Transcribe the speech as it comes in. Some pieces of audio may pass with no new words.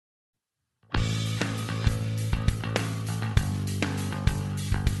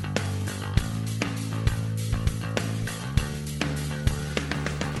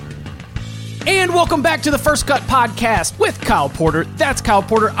And welcome back to the First Cut Podcast with Kyle Porter. That's Kyle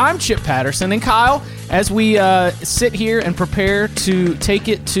Porter. I'm Chip Patterson. And Kyle, as we sit here and prepare to take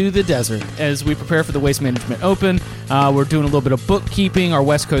it to the desert, as we prepare for the Waste Management Open, we're doing a little bit of bookkeeping. Our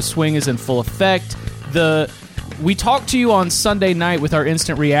West Coast swing is in full effect. We talked to you on Sunday night with our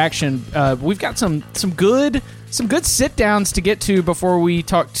instant reaction. We've got some good sit-downs to get to before we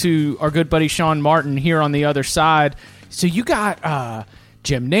talk to our good buddy Sean Martin here on the other side. So you got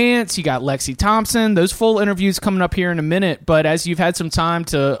Jim Nantz, you got Lexi Thompson, those full interviews coming up here in a minute. But as you've had some time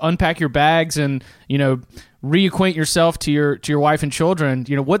to unpack your bags and, reacquaint yourself to your wife and children,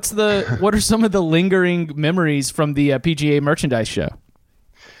 what are some of the lingering memories from the PGA merchandise show?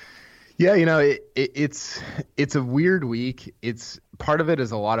 Yeah, it's a weird week. It's part of it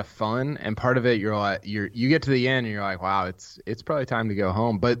is a lot of fun, and part of it you get to the end and you're like, wow, it's probably time to go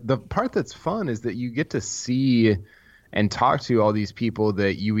home. But the part that's fun is that you get to see and talk to all these people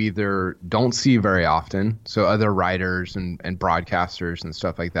that you either don't see very often, so other writers and broadcasters and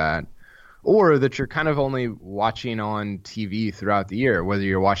stuff like that, or that you're kind of only watching on TV throughout the year, whether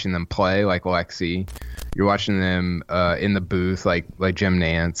you're watching them play like Lexi, you're watching them in the booth like Jim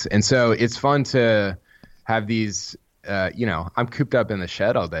Nantz. And so it's fun to have these, I'm cooped up in the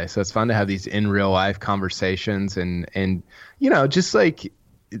shed all day, so it's fun to have these in real life conversations and just like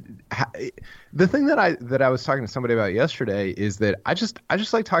the thing that I was talking to somebody about yesterday is that I just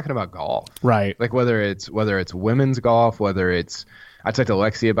like talking about golf. Right. Like whether it's women's golf, I talked to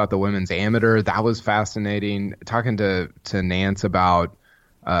Lexi about the women's amateur. That was fascinating. Talking to Nantz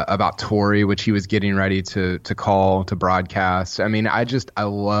about Torrey, which he was getting ready to call to broadcast. I mean, I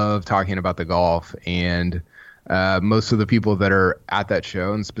love talking about the golf, and most of the people that are at that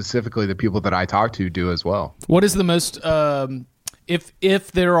show, and specifically the people that I talk to, do as well. What is the most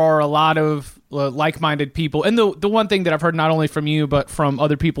if there are a lot of like-minded people, and the one thing that I've heard not only from you but from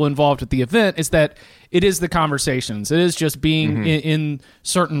other people involved at the event is that it is the conversations. It is just being in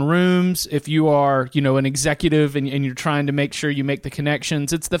certain rooms. If you are, an executive and you're trying to make sure you make the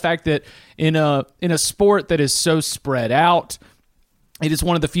connections, it's the fact that in a sport that is so spread out, it is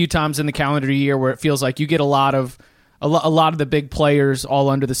one of the few times in the calendar year where it feels like you get a lot of the big players all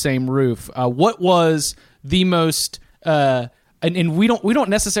under the same roof. What was the most and we don't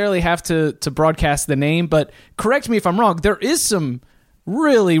necessarily have to broadcast the name, but correct me if I'm wrong, there is some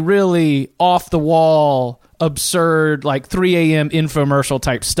really, really off-the-wall, absurd, like 3 a.m. infomercial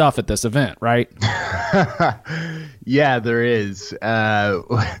type stuff at this event, right? Yeah, there is.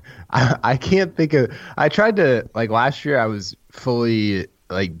 I can't think of... I tried to... Like, last year I was fully,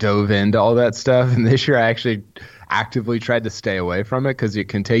 dove into all that stuff, and this year I actually actively tried to stay away from it because it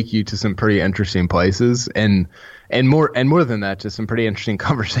can take you to some pretty interesting places and more than that, to some pretty interesting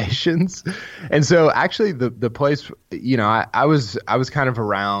conversations. And so actually the place, I was kind of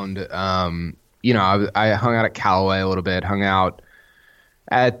around, I hung out at Callaway a little bit, hung out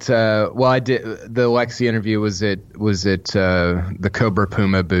at, I did, the Lexi interview was at the Cobra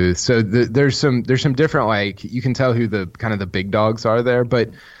Puma booth. So there's some different, you can tell who the kind of the big dogs are there, but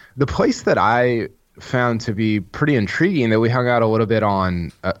the place that I found to be pretty intriguing that we hung out a little bit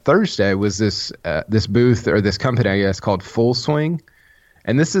on Thursday was this booth, or this company, I guess, called Full Swing.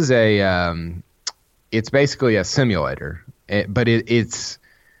 And this is it's basically a simulator, but it's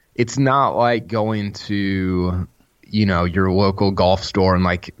not like going to, your local golf store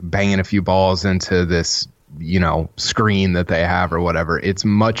and banging a few balls into this, screen that they have or whatever. It's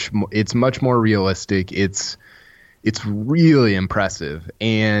much more realistic. It's really impressive,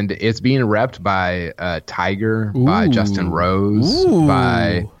 and it's being repped by Tiger, by Justin Rose,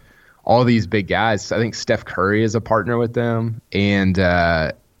 by all these big guys. I think Steph Curry is a partner with them, and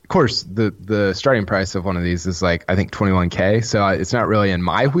of course the starting price of one of these is I think $21,000. So it's not really in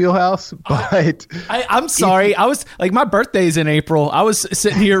my wheelhouse. But I'm sorry, I was my birthday's in April. I was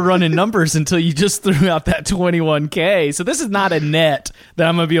sitting here running numbers until you just threw out that $21,000. So this is not a net that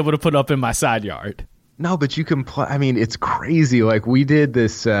I'm gonna be able to put up in my side yard. No, but you can play. I mean, it's crazy. We did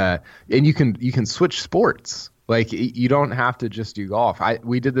this, and you can switch sports. You don't have to just do golf.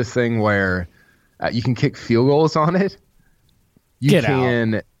 We did this thing where you can kick field goals on it. You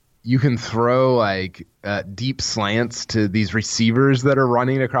can throw deep slants to these receivers that are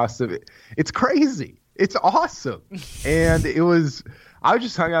running across the. It's crazy. It's awesome, and I was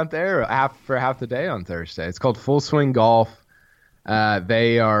just hung out there for half the day on Thursday. It's called Full Swing Golf.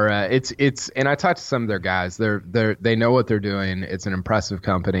 They are and I talked to some of their guys. They know what they're doing. It's an impressive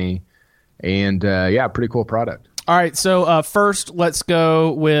company, and pretty cool product. All right, so first let's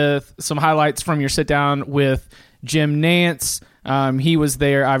go with some highlights from your sit down with Jim Nantz. He was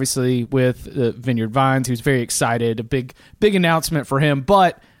there obviously with Vineyard Vines. He was very excited. A big announcement for him,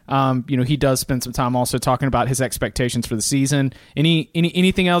 but He does spend some time also talking about his expectations for the season.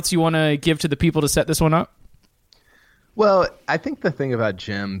 Anything else you want to give to the people to set this one up? Well, I think the thing about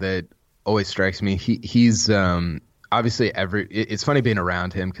Jim that always strikes me, he's obviously it's funny being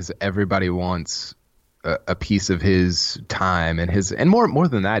around him because everybody wants a piece of his time and more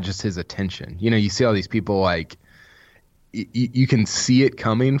than that, just his attention. You see all these people like you can see it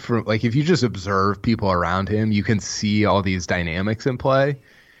coming from, like, if you just observe people around him, you can see all these dynamics in play.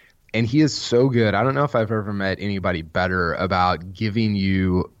 And he is so good. I don't know if I've ever met anybody better about giving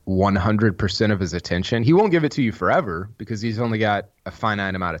you 100% of his attention. He won't give it to you forever because he's only got a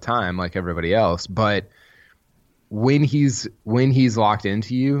finite amount of time like everybody else. But when he's locked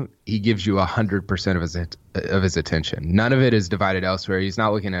into you, he gives you 100% of his attention. None of it is divided elsewhere. He's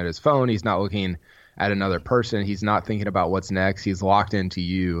not looking at his phone. He's not looking at another person. He's not thinking about what's next. He's locked into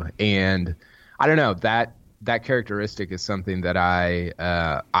you. And I don't know, that characteristic is something that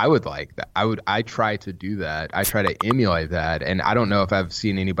I would like. That I try to do that. I try to emulate that. And I don't know if I've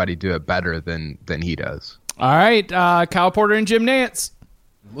seen anybody do it better than he does. All right, Kyle Porter and Jim Nantz.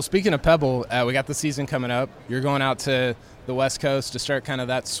 Well, speaking of Pebble, we got the season coming up. You're going out to the West Coast to start kind of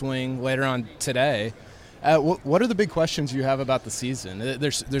that swing later on today. What are the big questions you have about the season?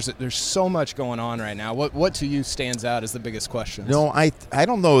 There's so much going on right now. What to you stands out as the biggest questions? No, I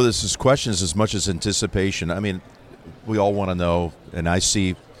don't know this is questions as much as anticipation. I mean, we all want to know, and I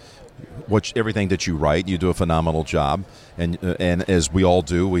see everything that you write. You do a phenomenal job, and as we all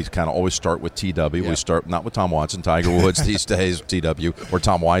do, we kind of always start with TW. Yeah. We start not with Tom Watson, Tiger Woods these days, TW, or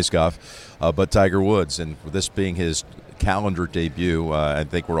Tom Weisgoff, but Tiger Woods. And this being his calendar debut, I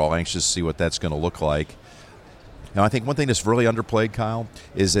think we're all anxious to see what that's going to look like. Now, I think one thing that's really underplayed, Kyle,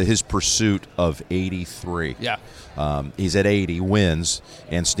 is his pursuit of 83. Yeah. He's at 80 wins,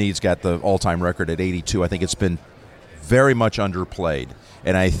 and Snead's got the all-time record at 82. I think it's been very much underplayed.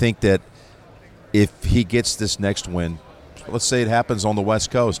 And I think that if he gets this next win, let's say it happens on the West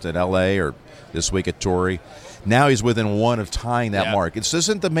Coast at L.A. or this week at Torrey, now he's within one of tying that mark. This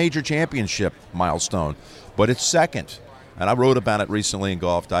isn't the major championship milestone, but it's second. And I wrote about it recently in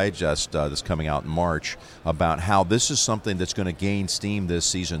Golf Digest, that's coming out in March, about how this is something that's going to gain steam this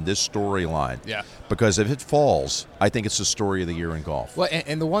season, this storyline. Yeah. Because if it falls, I think it's the story of the year in golf. Well,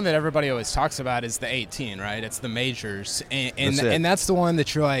 and the one that everybody always talks about is the 18, right? It's the majors. And that's the one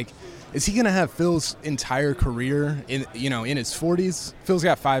that you're like, is he going to have Phil's entire career in his 40s? Phil's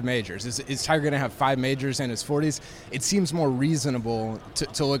got 5 majors. Is Tiger going to have 5 majors in his 40s? It seems more reasonable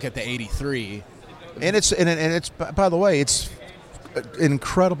to look at the 83. And it's by the way, it's an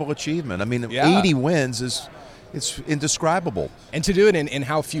incredible achievement. I mean, 80 wins it's indescribable. And to do it in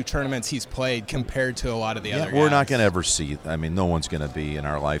how few tournaments he's played compared to a lot of the other guys. We're not going to ever see. I mean, no one's going to be in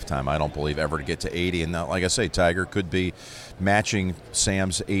our lifetime, I don't believe, ever to get to 80. And now, like I say, Tiger could be matching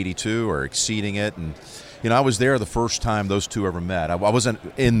Sam's 82 or exceeding it. And I was there the first time those two ever met. I wasn't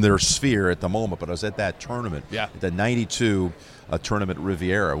in their sphere at the moment, but I was at that tournament. Yeah. The 92 tournament at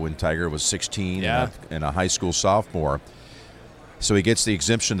Riviera when Tiger was 16 and a high school sophomore. So he gets the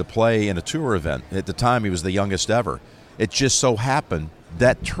exemption to play in a tour event. At the time, he was the youngest ever. It just so happened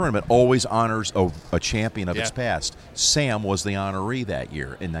that tournament always honors a champion of its past. Sam was the honoree that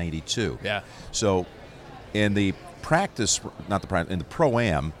year in 92. Yeah. So in the in the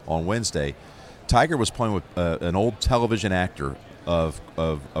Pro-Am on Wednesday, Tiger was playing with an old television actor of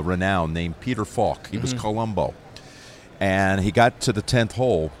a renown named Peter Falk. He was Columbo. And he got to the 10th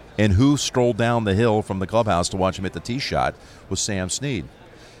hole, and who strolled down the hill from the clubhouse to watch him hit the tee shot was Sam Snead.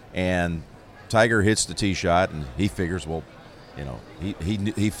 And Tiger hits the tee shot, and he figures,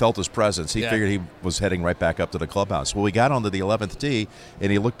 he felt his presence. He figured he was heading right back up to the clubhouse. Well, he got onto the 11th tee,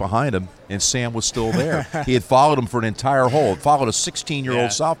 and he looked behind him, and Sam was still there. He had followed him for an entire hole, followed a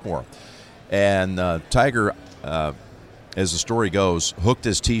 16-year-old sophomore. And Tiger, as the story goes, hooked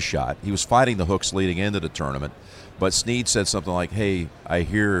his tee shot. He was fighting the hooks leading into the tournament. But Snead said something like, hey, I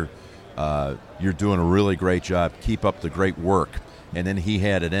hear you're doing a really great job. Keep up the great work. And then he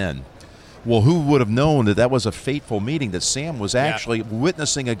had it in. Well, who would have known that was a fateful meeting, that Sam was actually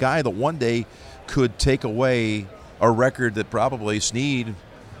witnessing a guy that one day could take away a record that probably Snead,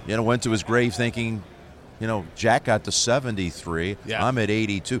 went to his grave thinking, Jack got to 73. Yeah. I'm at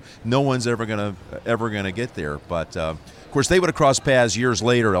 82. No one's ever gonna get there. But of course, they would have crossed paths years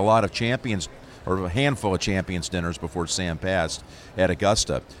later. A lot of champions, or a handful of champions dinners before Sam passed at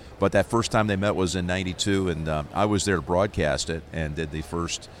Augusta. But that first time they met was in 92, and I was there to broadcast it and did the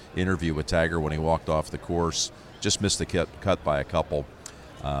first interview with Tiger when he walked off the course. Just missed the cut by a couple.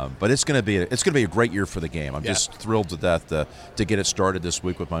 But it's going to be a great year for the game. I'm just thrilled to death to get it started this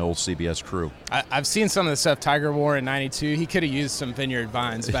week with my old CBS crew. I've seen some of the stuff Tiger wore in '92. He could have used some Vineyard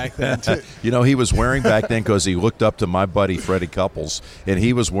Vines back then too. He was wearing back then because he looked up to my buddy Freddie Couples, and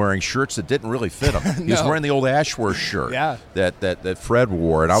he was wearing shirts that didn't really fit him. He was wearing the old Ashworth shirt that Fred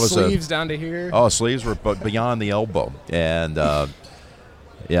wore, and I was sleeves down to here. Oh, sleeves were beyond the elbow, and and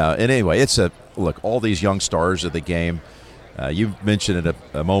anyway, look, all these young stars of the game. You mentioned it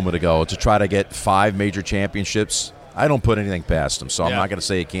a moment ago, to try to get 5 major championships. I don't put anything past them, so I'm not going to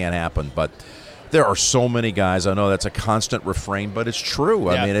say it can't happen. But there are so many guys. I know that's a constant refrain, but it's true.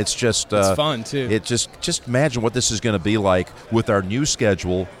 Yeah. I mean, it's just it's fun too. It just imagine what this is going to be like with our new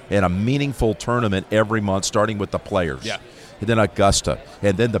schedule and a meaningful tournament every month, starting with the Players. Yeah. And then Augusta,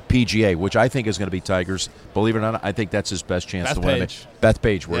 and then the PGA, which I think is going to be Tiger's. Believe it or not, I think that's his best chance to win it.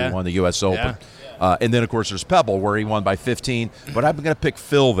 Bethpage, where he won the U.S. Open. Yeah. And then, of course, there's Pebble, where he won by 15. But I'm going to pick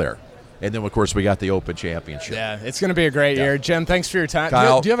Phil there. And then, of course, we got the Open Championship. Yeah, it's going to be a great year. Jim, thanks for your time.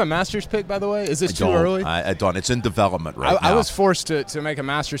 Kyle, do you have a Masters pick, by the way? Is this too early? I don't. It's in development right now. I was forced to make a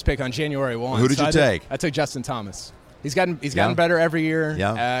Masters pick on January 1. Who did you take? I took Justin Thomas. He's gotten better every year.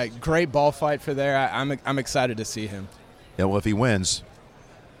 Yeah. Great ball fight for there. I'm excited to see him. Yeah, well, if he wins,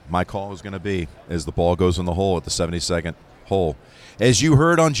 my call is going to be as the ball goes in the hole at the 72nd hole. As you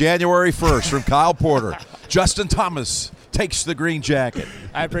heard on January 1st from Kyle Porter, Justin Thomas takes the green jacket.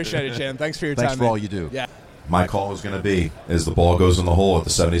 I appreciate it, Jim. Thanks for your time. Thanks for all you do. Yeah. My call is going to be as the ball goes in the hole at the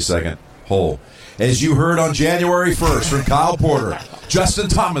 72nd hole. As you heard on January 1st from Kyle Porter, Justin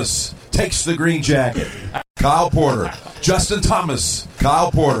Thomas takes the green jacket. Kyle Porter, Justin Thomas,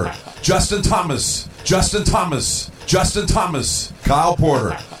 Kyle Porter, Justin Thomas, Justin Thomas, Justin Thomas, Kyle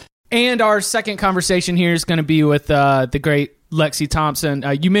Porter. And our second conversation here is going to be with the great Lexi Thompson.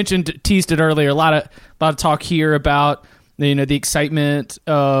 You teased it earlier. A lot of talk here about the excitement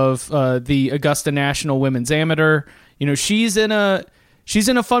of the Augusta National Women's Amateur. She's a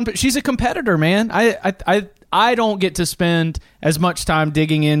competitor, man. I don't get to spend as much time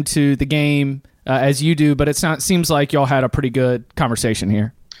digging into the game as you do, but seems like y'all had a pretty good conversation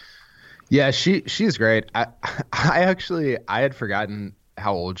here. Yeah, she's great. I had forgotten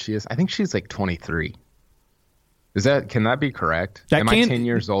how old she is. I think she's like 23. Can that be correct? Am I 10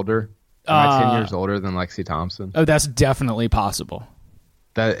 years older? Am I 10 years older than Lexi Thompson? Oh, that's definitely possible.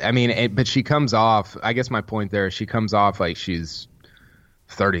 But she comes off, I guess my point there is she comes off like she's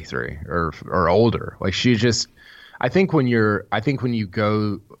 33 or older. Like I think when you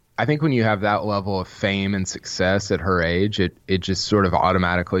have that level of fame and success at her age, it just sort of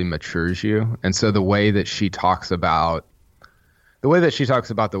automatically matures you. And so the way that she talks about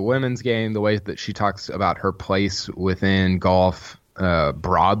the women's game, the way that she talks about her place within golf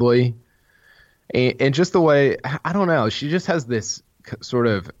broadly, and just the way, I don't know, she just has this sort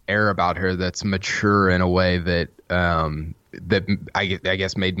of air about her that's mature in a way that I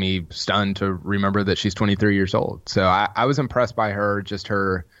guess made me stunned to remember that she's 23 years old. So I was impressed by her, just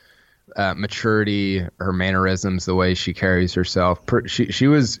her maturity, her mannerisms, the way she carries herself. She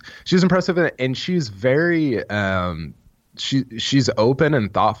was impressive, and she's very she's open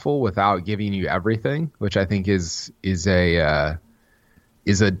and thoughtful without giving you everything, which I think is a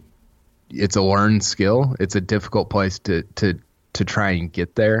learned skill. It's a difficult place to try and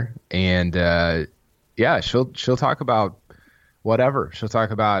get there. And she'll talk about whatever. She'll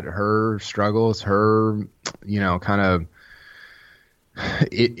talk about her struggles, her kind of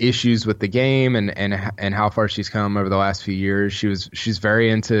issues with the game and how far she's come over the last few years. She's very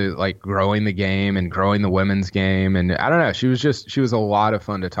into like growing the game and growing the women's game, and I don't know, she was a lot of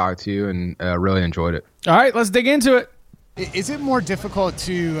fun to talk to, and really enjoyed it. All right, let's dig into it. Is it more difficult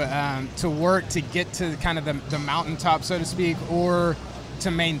to work to get to kind of the mountaintop, so to speak, or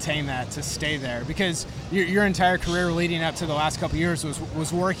to maintain that, to stay there? Because your entire career leading up to the last couple of years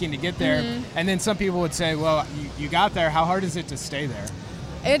was working to get there. Mm-hmm. And then some people would say, well, you got there. How hard is it to stay there?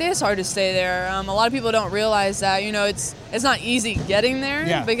 It is hard to stay there. A lot of people don't realize that, it's not easy getting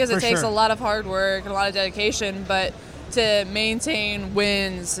there, because it takes a lot of hard work and a lot of dedication, but to maintain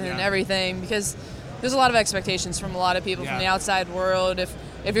wins and everything, because there's a lot of expectations from a lot of people from the outside world.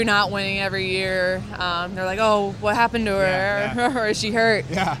 If you're not winning every year, they're like, oh, what happened to her? Or is she hurt?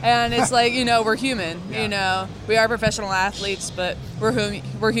 Yeah. And it's like, we're human. Yeah. We are professional athletes, but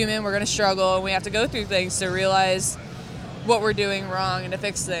we're human. We're going to struggle, and we have to go through things to realize what we're doing wrong and to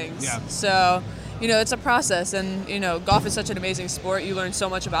fix things. Yeah. So, it's a process, and, golf is such an amazing sport. You learn so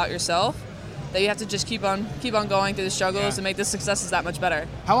much about yourself that you have to just keep on going through the struggles and make the successes that much better.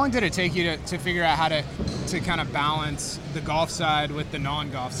 How long did it take you to figure out how to kind of balance the golf side with the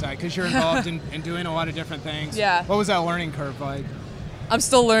non-golf side? Because you're involved in doing a lot of different things. Yeah. What was that learning curve like? I'm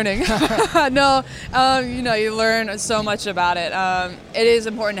still learning. No, you learn so much about it. It is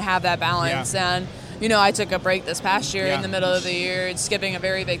important to have that balance. And, I took a break this past year in the middle of the year, skipping a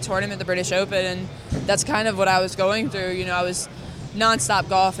very big tournament, the British Open, and that's kind of what I was going through. I was nonstop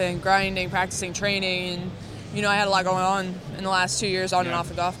golfing, grinding, practicing, training, and, I had a lot going on in the last 2 years on and off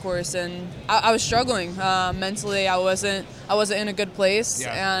the golf course, and I was struggling mentally. I wasn't in a good place,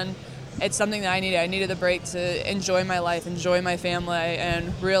 and it's something that I needed. I needed the break to enjoy my life, enjoy my family,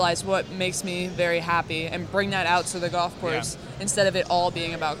 and realize what makes me very happy, and bring that out to the golf course instead of it all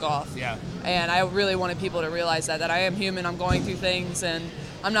being about golf. Yeah. And I really wanted people to realize that I am human. I'm going through things, and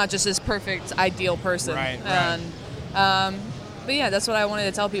I'm not just this perfect, ideal person. Right. And but yeah, that's what I wanted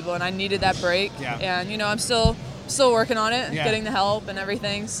to tell people, and I needed that break. Yeah. And I'm still working on it, getting the help and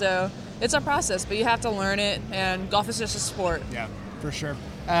everything. So it's a process, but you have to learn it, and golf is just a sport. Yeah, for sure.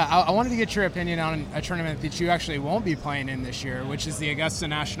 I wanted to get your opinion on a tournament that you actually won't be playing in this year, which is the Augusta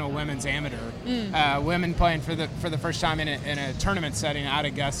National Women's Amateur. Women playing for the first time in a tournament setting at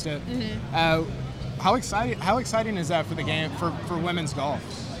Augusta. How exciting is that for the game for women's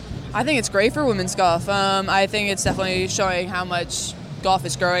golf? I think it's great for women's golf. I think it's definitely showing how much golf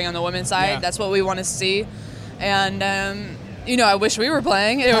is growing on the women's side. Yeah. That's what we want to see. And, I wish we were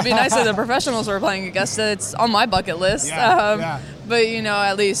playing. It would be nice if the professionals were playing Augusta. It's on my bucket list. But,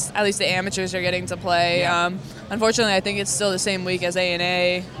 at least the amateurs are getting to play. Yeah. Unfortunately, I think it's still the same week as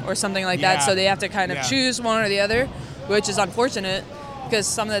A&A or something like that. So they have to kind of choose one or the other, which is unfortunate because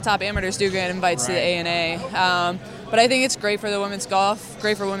some of the top amateurs do get invites to the A&A. But I think it's great for women's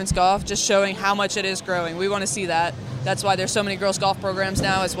golf, just showing how much it is growing. We want to see that. That's why there's so many girls' golf programs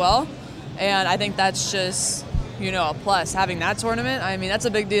now as well. And I think that's just, a plus. Having that tournament, I mean, that's a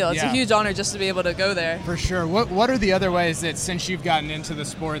big deal. It's a huge honor just to be able to go there. For sure. What are the other ways that, since you've gotten into the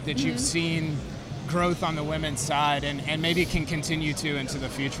sport, that you've seen growth on the women's side and maybe can continue to into the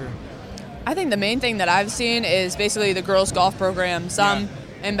future? I think the main thing that I've seen is basically the girls' golf programs.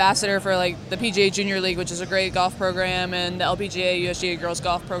 Ambassador for the PGA Junior League, which is a great golf program, and the LPGA USGA Girls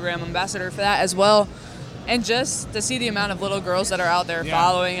Golf Program, ambassador for that as well. And just to see the amount of little girls that are out there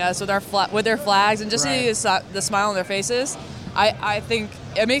following us with their flags, and just see the smile on their faces, I think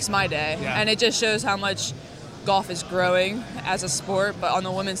it makes my day. And it just shows how much golf is growing as a sport, but on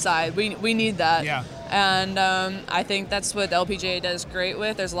the women's side, we need that. And I think that's what the LPGA does great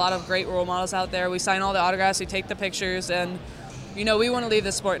with. There's a lot of great role models out there. We sign all the autographs, we take the pictures, and we want to leave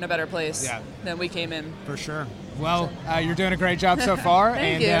the sport in a better place than we came in. For sure. Well, you're doing a great job so far,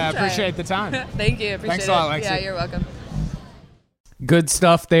 and appreciate the time. Thank you. Thanks a lot, Lexi. Yeah, you're welcome. Good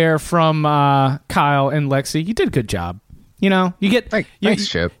stuff there from Kyle and Lexi. You did a good job. You get thanks,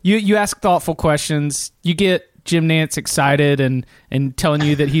 Chip. You ask thoughtful questions. You get Jim Nantz excited and telling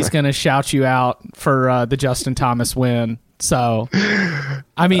you that he's going to shout you out for the Justin Thomas win. So,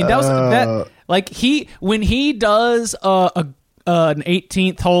 I mean, when he does an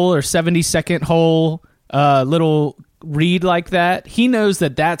 18th hole or 72nd hole little read like that, he knows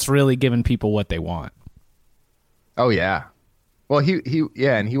that that's really giving people what they want. Oh yeah. Well,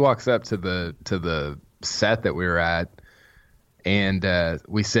 and he walks up to the set that we were at, and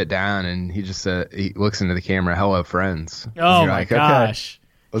we sit down, and he just he looks into the camera, "Hello, friends." Oh my gosh.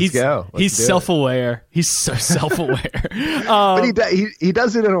 Okay. Let's go. He's self-aware. He's so self-aware. But he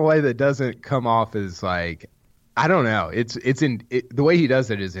does it in a way that doesn't come off as like, I don't know. The way he does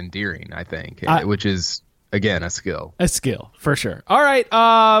it is endearing, I think, which is, again, a skill. A skill, for sure. All right,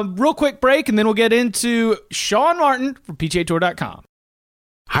 real quick break, and then we'll get into Sean Martin from PGAtour.com.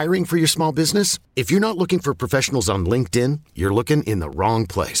 Hiring for your small business? If you're not looking for professionals on LinkedIn, you're looking in the wrong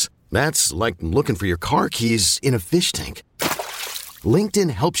place. That's like looking for your car keys in a fish tank. LinkedIn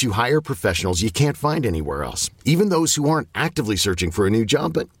helps you hire professionals you can't find anywhere else, even those who aren't actively searching for a new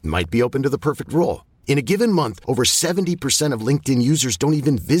job but might be open to the perfect role. In a given month, over 70% of LinkedIn users don't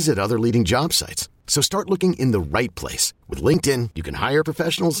even visit other leading job sites. So start looking in the right place. With LinkedIn, you can hire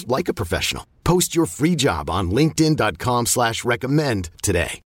professionals like a professional. Post your free job on linkedin.com/recommend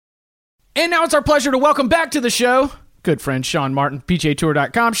today. And now it's our pleasure to welcome back to the show good friend Sean Martin,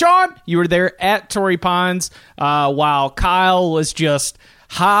 PGAtour.com. Sean, you were there at Torrey Pines while Kyle was just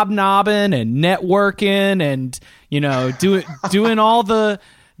hobnobbing and networking and, doing all the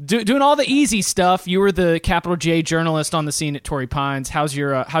easy stuff. You were the capital J journalist on the scene at Torrey Pines. How's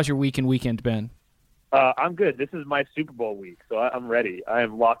your week and weekend been? I'm good. This is my Super Bowl week, so I'm ready. I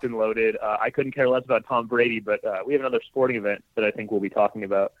am locked and loaded. I couldn't care less about Tom Brady, but we have another sporting event that I think we'll be talking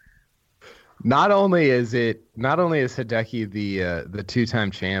about. Not only is Hideki the two-time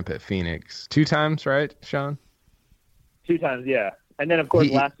champ at Phoenix, 2 times, right, Sean? 2 times, yeah. And then, of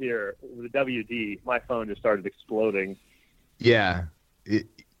course, last year, with the WD, my phone just started exploding. Yeah.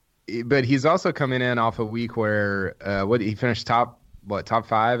 but he's also coming in off a week where he finished top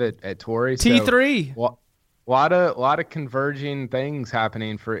 5 at Torrey. T3. So, a lot of converging things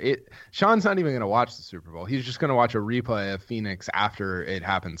happening for it. Sean's not even going to watch the Super Bowl. He's just going to watch a replay of Phoenix after it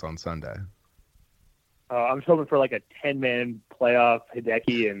happens on Sunday. I'm just hoping for like a 10-man playoff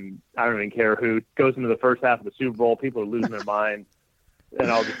Hideki, and I don't even care who goes into the first half of the Super Bowl. People are losing their minds, and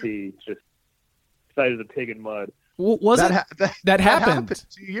I'll just be excited as a pig in mud. That happened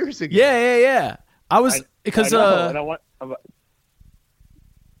 2 years ago? Yeah. I was it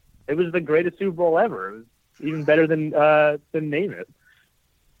was the greatest Super Bowl ever. It was even better than Name It.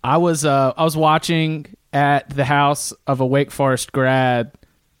 I was watching at the house of a Wake Forest grad,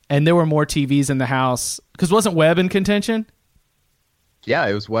 and there were more TVs in the house because wasn't Webb in contention? Yeah,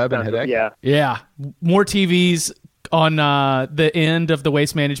 it was Webb and Hideki. Yeah, more TVs on the end of the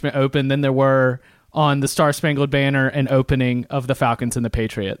Waste Management Open than there were on the Star Spangled Banner and opening of the Falcons and the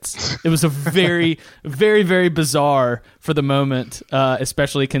Patriots. It was a very, very, very bizarre for the moment,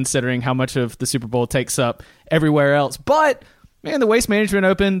 especially considering how much of the Super Bowl takes up everywhere else. But, man, the Waste Management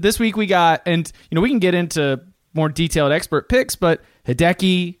Open, this week we got, and we can get into more detailed expert picks, but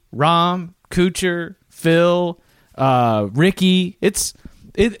Hideki, Rahm, Kuchar, Phil, Ricky, it's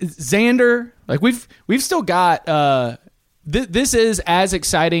Xander. Like we've still got this is as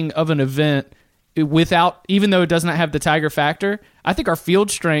exciting of an event without, even though it does not have the Tiger factor. I think our field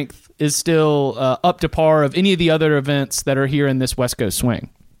strength is still up to par of any of the other events that are here in this West Coast swing.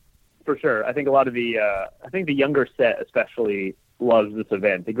 For sure. I think a lot of the younger set especially loves this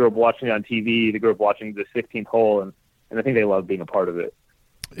event. They grew up watching it on TV. They grew up watching the 16th hole, and I think they love being a part of it.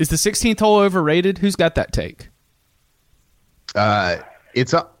 Is the 16th hole overrated? Who's got that take?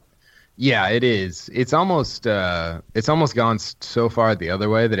 Yeah, it is. It's almost gone so far the other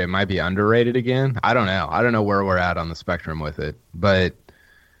way that it might be underrated again. I don't know. I don't know where we're at on the spectrum with it, but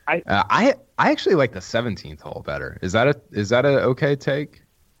I actually like the 17th hole better. Is that a okay take?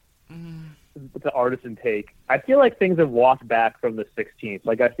 It's an artisan take. I feel like things have walked back from the 16th.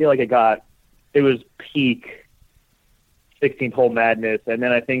 Like I feel like it was peak 16th hole madness, and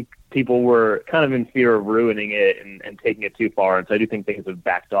then I think people were kind of in fear of ruining it and taking it too far, and so I do think things have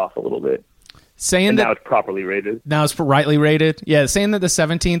backed off a little bit. Now it's properly rated. Now it's rightly rated. Yeah, saying that the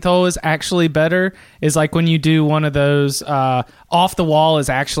 17th hole is actually better is like when you do one of those Off the Wall is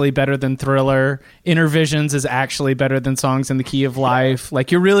actually better than Thriller. Intervisions is actually better than Songs in the Key of Life.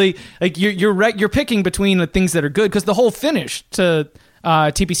 Like you're really like you're picking between the things that are good because the whole finish to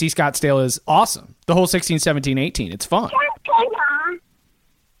TPC Scottsdale is awesome. The whole 16, 17, 18. It's fun.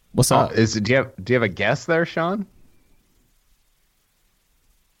 What's up? Do you have a guess there, Sean?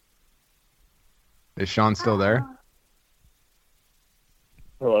 Is Sean still there?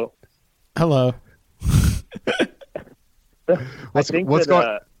 Hello. What's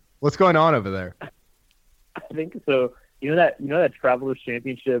going on over there? I think so. You know that Travelers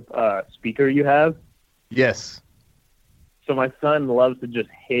Championship speaker you have? Yes. So my son loves to just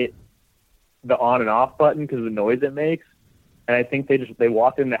hit the on and off button because of the noise it makes. And I think they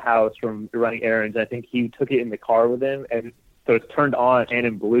walked in the house from running errands. I think he took it in the car with him, and so it's turned on and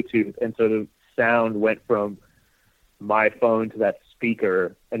in Bluetooth, and so the sound went from my phone to that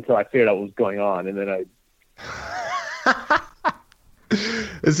speaker until I figured out what was going on, and then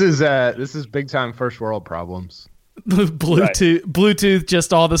This is big time first world problems. Bluetooth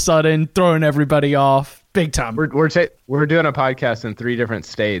just all of a sudden throwing everybody off. Big time. We're doing a podcast in 3 different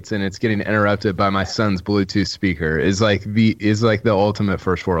states, and it's getting interrupted by my son's Bluetooth speaker. Is like the ultimate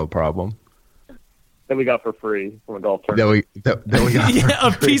first world problem that we got for free from a golf tournament. That we got yeah,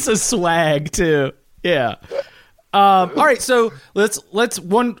 a piece of swag too. Yeah. All right, so let's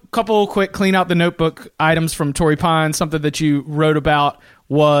one couple quick clean out the notebook items from Torrey Pines. Something that you wrote about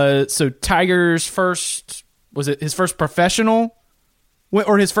was Tiger's first. Was it his first professional win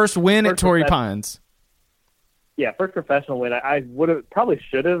or his first win at Torrey Pines? Yeah, first professional win. I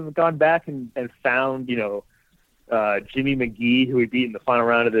should have gone back and found, Jimmy McGee, who he beat in the final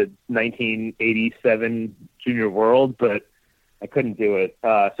round of the 1987 Junior World, but I couldn't do it.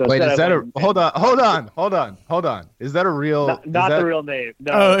 Wait, is that hold on. Is that a real? Not the real name.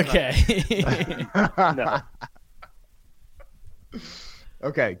 No. Oh, okay. No.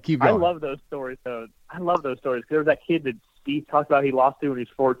 Okay, keep going. I love those stories, though. I love those stories. There was that kid that Steve talked about he lost to when he was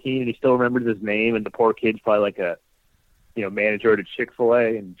 14, and he still remembers his name, and the poor kid's probably like a manager at a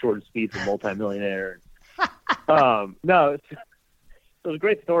Chick-fil-A, and Jordan Spieth's a multimillionaire. No, it was a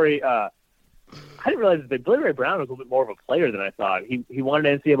great story. I didn't realize that Billy Ray Brown was a little bit more of a player than I thought. He won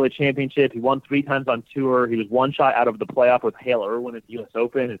an NCAA championship. He won 3 times on tour. He was one shot out of the playoff with Hale Irwin at the U.S.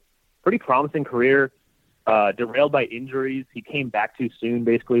 Open. It's a pretty promising career. derailed by injuries. He came back too soon,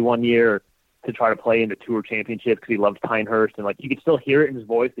 basically, one year to try to play in the Tour Championship because he loved Pinehurst. And, like, you could still hear it in his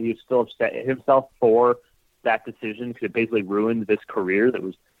voice that he was still upset at himself for that decision because it basically ruined this career that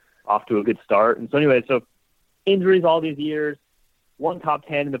was off to a good start. And so anyway, injuries all these years, won top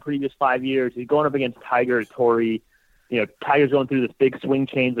 10 in the previous 5 years. He's going up against Tiger and Torrey. Tiger's going through this big swing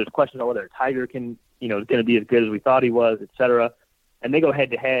change. There's questions about whether Tiger can, is going to be as good as we thought he was, et cetera. And they go head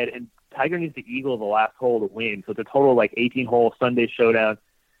to head, and Tiger needs to eagle the last hole to win. So it's a total 18-hole Sunday showdown.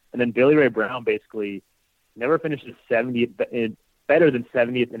 And then Billy Ray Brown basically never finishes 70th, better than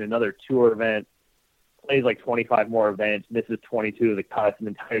 70th in another Tour event. Plays 25 more events, misses 22 of the cuts, and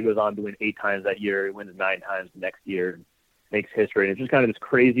then Tiger goes on to win 8 times that year. He wins 9 times the next year, and makes history. And it's just kind of this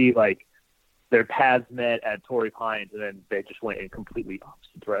crazy, their paths met at Torrey Pines, and then they just went in completely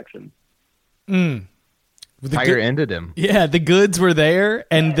opposite directions. Tiger ended him. Yeah, the goods were there,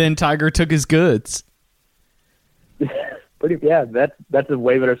 and then Tiger took his goods. That's a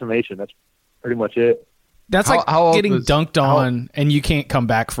way better summation. That's pretty much it. That's how getting dunked on, and you can't come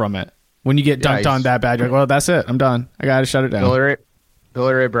back from it. When you get dunked on that bad, you're like, well, that's it. I'm done. I got to shut it down.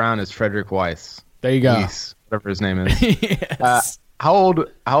 Billy Ray Brown is Frederick Weiss. There you go. Weiss, whatever his name is. Yes. How old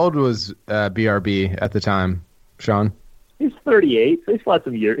was BRB at the time, Sean? He's 38, so he still had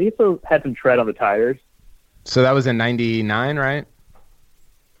some years. He still had some tread on the tires. So that was in 99, right?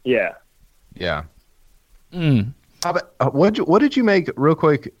 Yeah. Yeah. What did you make, real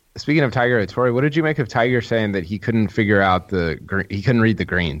quick, speaking of Tiger at Torrey, what did you make of Tiger saying that he couldn't figure out he couldn't read the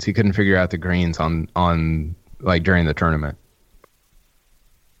greens. He couldn't figure out the greens on during the tournament.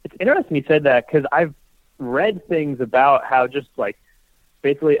 It's interesting he said that because I've read things about how just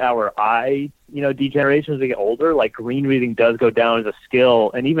basically our eye, degeneration as we get older, green reading does go down as a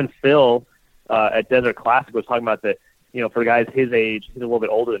skill. And even Phil at Desert Classic was talking about that, for guys his age, he's a little bit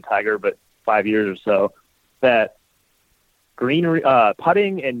older than Tiger, but 5 years or so, that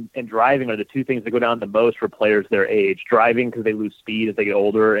putting and driving are the two things that go down the most for players their age. Driving because they lose speed as they get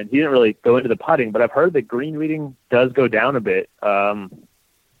older, and he didn't really go into the putting, but I've heard that green reading does go down a bit.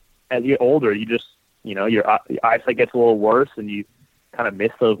 As you get older, you just, your eyesight gets a little worse, and you kind of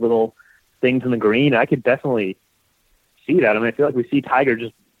miss those little things in the green. I could definitely see that. I mean, I feel like we see Tiger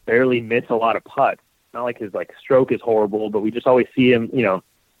just barely miss a lot of putts. Not like his stroke is horrible, but we just always see him,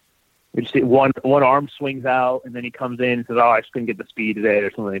 we just see one arm swings out, and then he comes in and says, I just couldn't get the speed today or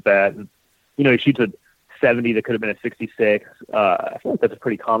something like that. And, he shoots a 70 that could have been a 66. I feel like that's a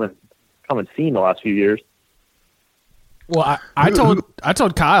pretty common scene the last few years. Well, I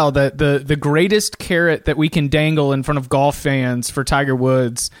told Kyle that the greatest carrot that we can dangle in front of golf fans for Tiger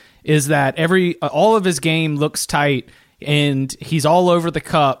Woods is that all of his game looks tight, and he's all over the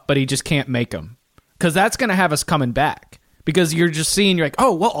cup, but he just can't make them. Because that's going to have us coming back. Because you're just seeing, you're like,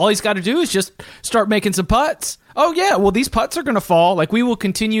 oh, well, all he's got to do is just start making some putts. Oh, yeah, well, these putts are going to fall. We will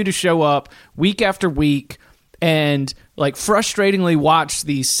continue to show up week after week and, frustratingly watch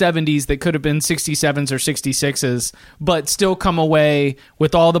these 70s that could have been 67s or 66s, but still come away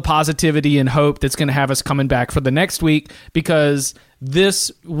with all the positivity and hope that's going to have us coming back for the next week. Because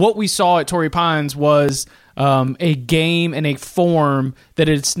what we saw at Torrey Pines was a game and a form that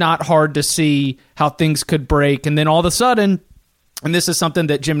it's not hard to see how things could break. And then all of a sudden, and this is something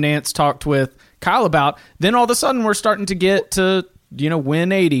that Jim Nantz talked with Kyle about, then all of a sudden we're starting to get to,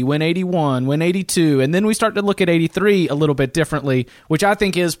 win 80, win 81, win 82. And then we start to look at 83 a little bit differently, which I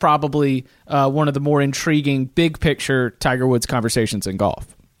think is probably one of the more intriguing big picture Tiger Woods conversations in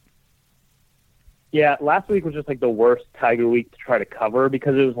golf. Yeah, last week was just the worst Tiger week to try to cover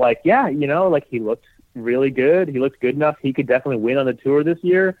because it was he looked really good. He looked good enough. He could definitely win on the tour this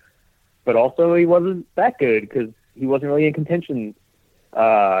year, but also he wasn't that good because he wasn't really in contention.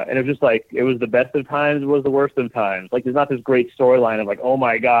 And it was just it was the best of times, it was the worst of times. There's not this great storyline of oh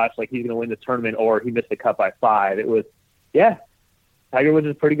my gosh, he's going to win this tournament or he missed the cut by 5. It was, Tiger Woods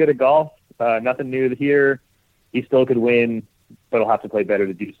is pretty good at golf. Nothing new here. He still could win, but he'll have to play better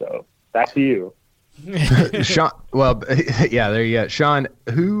to do so. Back to you. Sean, well, yeah, there you go. Sean,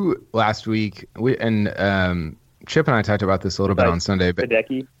 who last week, Chip and I talked about this a little bit on Sunday, but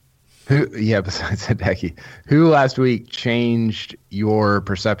Hideki? Besides Hideki, who last week changed your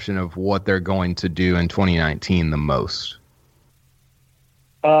perception of what they're going to do in 2019 the most?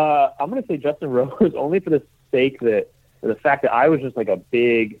 I'm going to say Justin Rose only for the fact that I was just a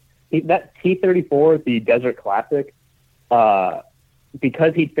big that T34 at the Desert Classic.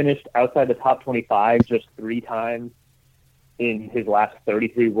 Because he finished outside the top 25 just 3 times in his last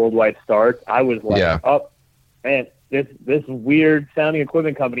 33 worldwide starts, I was oh, man, this weird sounding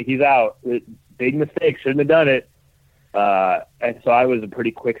equipment company, he's out. Big mistake, shouldn't have done it. And so I was a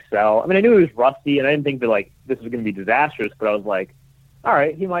pretty quick sell. I mean, I knew he was rusty, and I didn't think that like this was going to be disastrous, but I was like, all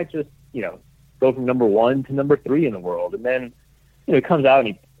right, he might just, go from number 1 to number 3 in the world. And then, he comes out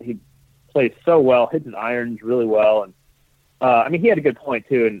and he plays so well, hits his irons really well. And, I mean, he had a good point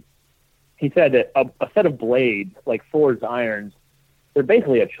too. And he said that a set of blades, like Ford's irons, they're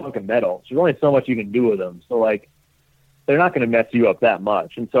basically a chunk of metal. So there's only so much you can do with them. So like, they're not going to mess you up that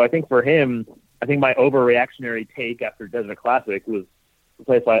much. And so I think for him, my overreactionary take after Desert Classic was the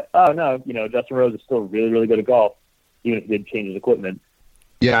place like, oh no, Justin Rose is still really, really good at golf, even if he did change his equipment.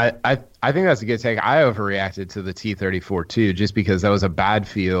 Yeah, I think that's a good take. I overreacted to the T34 too, just because that was a bad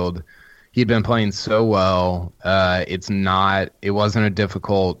field. He'd been playing so well. It wasn't a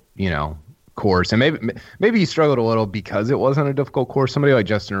difficult, course. And maybe he struggled a little because it wasn't a difficult course. Somebody like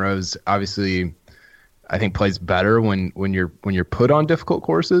Justin Rose, obviously, I think plays better when you're put on difficult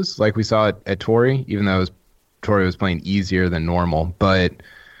courses, like we saw at Torrey, even though Torrey was playing easier than normal. But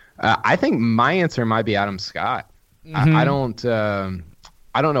I think my answer might be Adam Scott. Mm-hmm.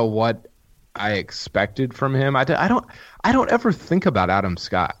 I don't know what I expected from him. I don't ever think about Adam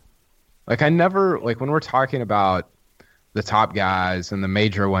Scott. Like I never, like when we're talking about the top guys and the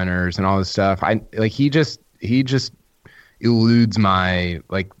major winners and all this stuff, he just eludes my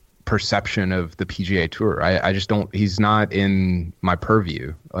like perception of the PGA Tour. I just don't. He's not in my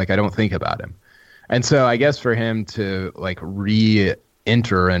purview. Like I don't think about him. And so I guess for him to like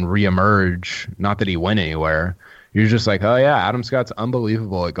re-enter and reemerge, not that he went anywhere, you're just like, oh yeah, Adam Scott's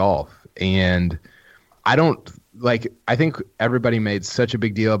unbelievable at golf. And I think everybody made such a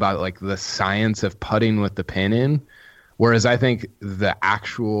big deal about like the science of putting with the pin in, whereas I think the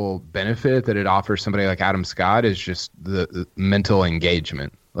actual benefit that it offers somebody like Adam Scott is just the mental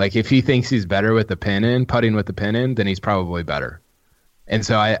engagement. Like if he thinks he's better with the pin in, putting with the pin in, then he's probably better. And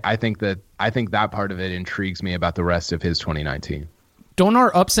so I think that part of it intrigues me about the rest of his 2019. Don't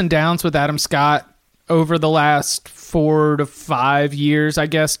our ups and downs with Adam Scott over the last 4 to 5 years, I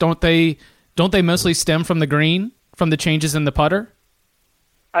guess, don't they mostly stem from the green, from the changes in the putter?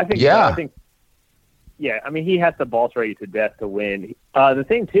 I think yeah. I mean, he has the ball straight to death to win. The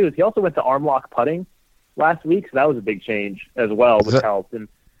thing too is he also went to arm lock putting last week, so that was a big change as well, which helped. And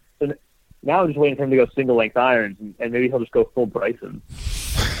so now I'm just waiting for him to go single length irons, and maybe he'll just go full Bryson.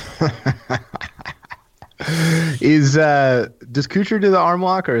 Does Kuchar do the arm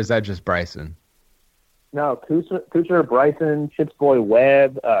lock, or is that just Bryson? No, Kuchar, Bryson, Chips Boy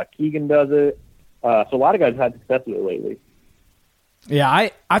Webb, Keegan does it. So a lot of guys have had success with it lately. Yeah,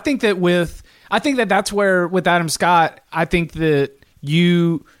 I think that's where with Adam Scott, I think that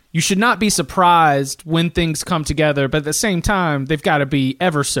you should not be surprised when things come together, but at the same time, they've got to be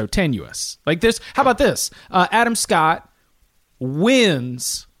ever so tenuous. Like this, how about this? Adam Scott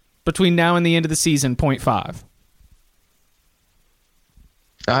wins between now and the end of the season, 0.5.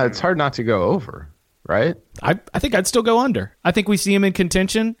 It's hard not to go over, right? I think I'd still go under. I think we see him in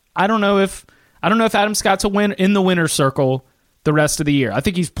contention. I don't know if Adam Scott's a win in the winner's circle the rest of the year. I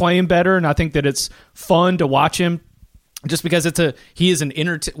think he's playing better, and I think that it's fun to watch him. Just because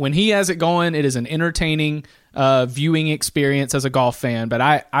when he has it going, it is an entertaining viewing experience as a golf fan. But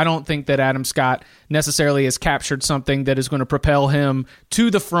I don't think that Adam Scott necessarily has captured something that is going to propel him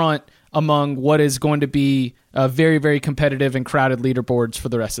to the front among what is going to be very, very competitive and crowded leaderboards for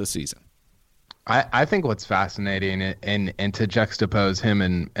the rest of the season. I think what's fascinating, and to juxtapose him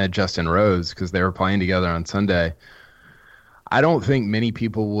and Justin Rose, because they were playing together on Sunday, I don't think many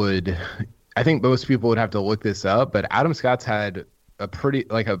people would. I think most people would have to look this up, but Adam Scott's had a pretty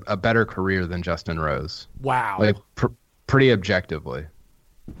a better career than Justin Rose. Wow, like pretty objectively.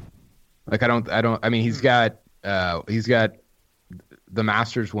 Like I mean he's got the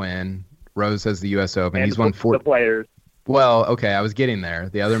Masters win. Rose has the U.S. Open. And he's won 4 players. Well, okay, I was getting there.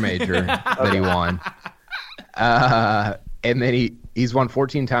 The other major that he won, and then he's won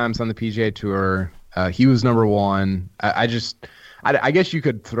 14 times on the PGA Tour. He was number 1. I guess you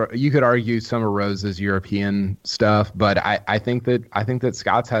could argue some of Rose's European stuff, but I think that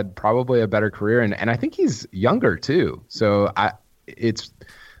Scott's had probably a better career, and I think he's younger too. So it's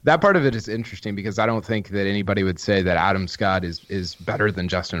that part of it is interesting because I don't think that anybody would say that Adam Scott is better than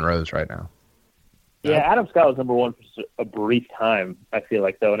Justin Rose right now. Yeah, Adam Scott was number 1 for a brief time, I feel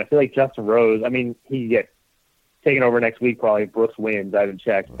like, though. And I feel like Justin Rose, I mean, he get taken over next week probably if Brooks wins. I haven't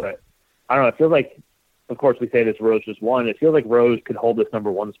checked, but I don't know. It feels like, of course, we say this, Rose just won. It feels like Rose could hold this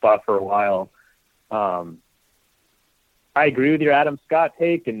number 1 spot for a while. I agree with your Adam Scott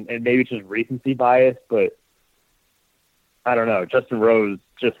take, and maybe it's just recency bias, but I don't know. Justin Rose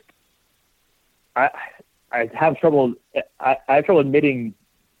just I have trouble admitting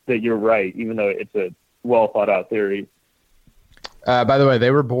that you're right, even though it's a well thought out theory. By the way,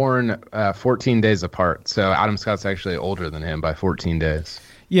 they were born 14 days apart, so Adam Scott's actually older than him by 14 days.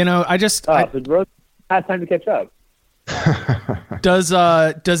 So Rose has time to catch up. Does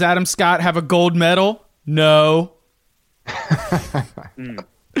Adam Scott have a gold medal? No.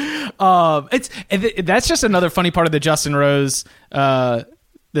 That's just another funny part of the Justin Rose that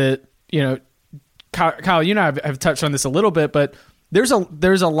Kyle, you and I have touched on this a little bit, but there's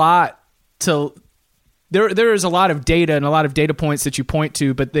a lot to there is a lot of data and a lot of data points that you point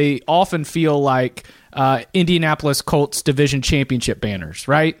to, but they often feel like Indianapolis Colts division championship banners,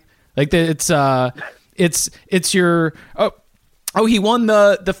 right? Like it's your he won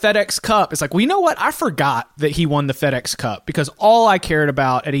the FedEx Cup. It's like, well, you know what? I forgot that he won the FedEx Cup because all I cared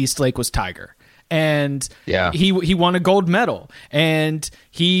about at East Lake was Tiger. And he won a gold medal and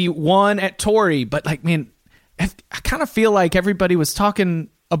he won at Torrey. But like, man, I kind of feel like everybody was talking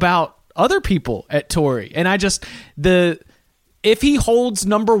about other people at Torrey. And if he holds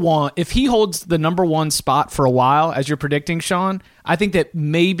the number one spot for a while, as you're predicting, Sean, I think that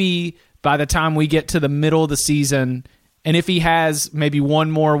maybe by the time we get to the middle of the season, and if he has maybe one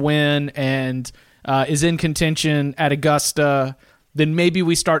more win and is in contention at Augusta, then maybe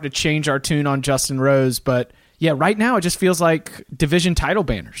we start to change our tune on Justin Rose. But yeah, right now it just feels like division title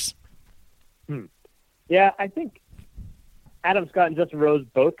banners. Yeah, I think Adam Scott and Justin Rose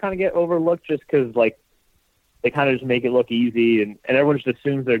both kind of get overlooked just because like they kind of just make it look easy and everyone just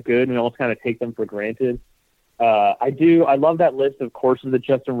assumes they're good and we almost kind of take them for granted. I love that list of courses that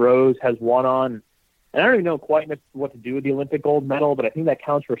Justin Rose has won on. And I don't even know quite what to do with the Olympic gold medal, but I think that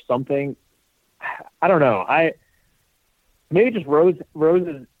counts for something. I don't know. Maybe just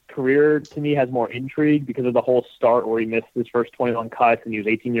Rose's career to me has more intrigue because of the whole start where he missed his first 21 cuts and he was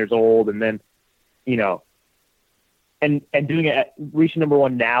 18 years old, and then, and doing it reaching number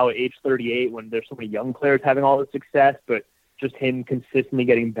one now at age 38 when there's so many young players having all this success, but just him consistently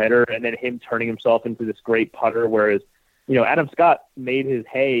getting better and then him turning himself into this great putter. Whereas, Adam Scott made his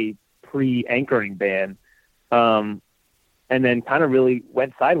hay pre-anchoring ban, and then kind of really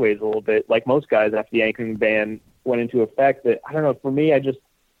went sideways a little bit, like most guys after the anchoring ban went into effect. That I don't know. For me,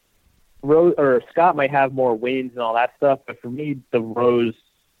 Scott might have more wins and all that stuff, but for me, the Rose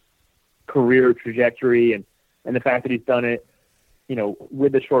career trajectory and the fact that he's done it,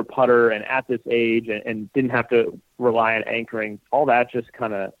 with the short putter and at this age and didn't have to rely on anchoring, all that just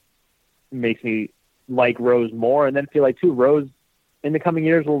kind of makes me like Rose more, and then feel like too Rose in the coming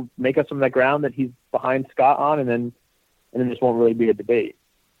years will make up some of that ground that he's behind Scott on, and then this won't really be a debate.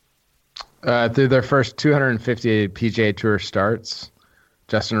 Through their first 250 PGA Tour starts,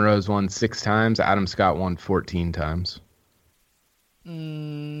 Justin Rose won 6 times. Adam Scott won 14 times.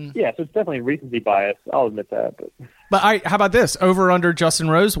 Yeah, so it's definitely recency bias. I'll admit that. But how about this? Over under Justin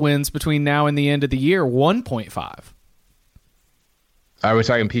Rose wins between now and the end of the year, 1.5. Are we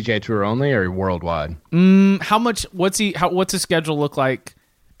talking PGA Tour only or worldwide? How much? What's his schedule look like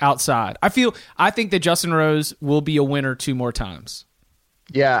outside? I think that Justin Rose will be a winner 2 more times.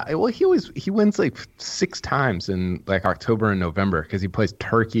 Yeah, well, he wins like 6 times in like October and November because he plays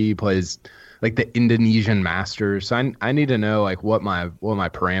Turkey, he plays like the Indonesian Masters. So I need to know like what my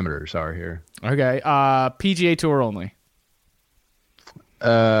parameters are here. Okay, PGA Tour only.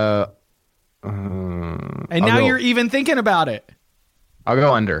 And now you're even thinking about it. I'll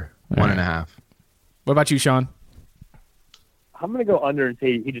go under 1.5. What about you, Sean? I'm going to go under and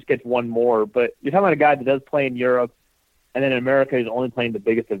say he just gets 1 more. But you're talking about a guy that does play in Europe, and then in America he's only playing the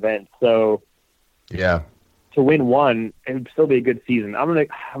biggest events. So yeah, to win 1, it would still be a good season. I'm gonna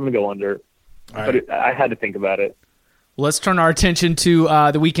go under. But I had to think about it. Let's turn our attention to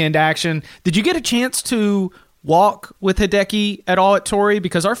the weekend action. Did you get a chance to walk with Hideki at all at Torrey?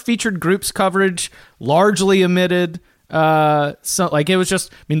 Because our featured groups coverage largely omitted. It was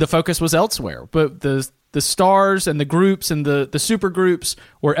just, the focus was elsewhere, but the stars and the groups and the super groups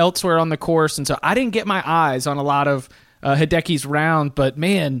were elsewhere on the course. And so I didn't get my eyes on a lot of Hideki's round, but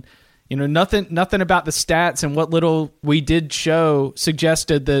man, nothing about the stats and what little we did show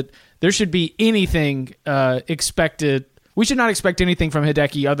suggested that there should be anything expected. We should not expect anything from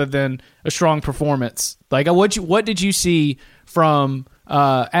Hideki other than a strong performance. Like, what did you see from,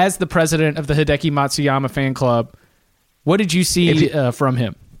 as the president of the Hideki Matsuyama fan club, what did you see from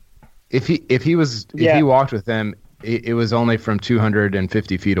him? If he walked with them, it was only from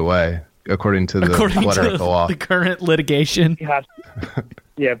 250 feet away, according to the letter of the law. The current litigation.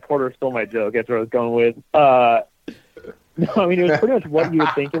 Yeah, Porter stole my joke. That's what I was going with. No, it was pretty much what you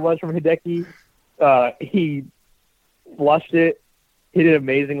would think it was from Hideki. He flushed it, hit it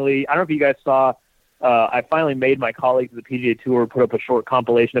amazingly. I don't know if you guys saw. I finally made my colleagues at the PGA Tour put up a short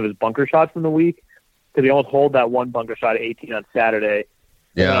compilation of his bunker shots from the week. because he almost holed that one bunker shot at 18 on Saturday.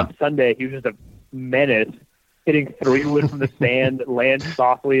 Yeah. And on Sunday, he was just a menace, hitting 3 wood from the sand, lands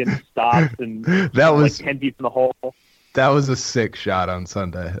softly and stops, and that was like 10 feet from the hole. That was a sick shot on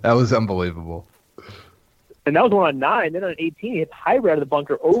Sunday. That was unbelievable. And that was one on 9. Then on 18, he hits hybrid out of the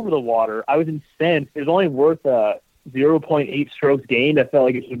bunker over the water. I was incensed. It was only worth 0.8 strokes gained. I felt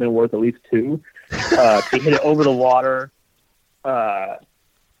like it should have been worth at least 2. He hit it over the water. I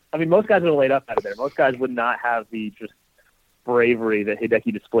mean, most guys would have laid up out of there. Most guys would not have the just bravery that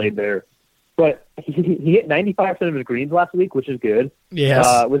Hideki displayed there. But he hit 95% of his greens last week, which is good.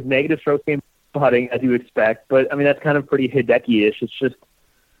 Yes. With negative strokes gained putting, as you would expect. But, I mean, that's kind of pretty Hideki-ish. It's just,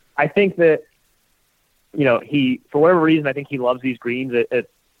 I think that, you know, he, for whatever reason, I think he loves these greens at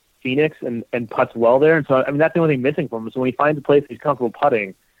Phoenix and putts well there. And so, I mean, that's the only thing missing from him. So when he finds a place he's comfortable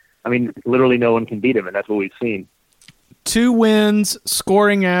putting, I mean, literally no one can beat him, and that's what we've seen. 2 wins,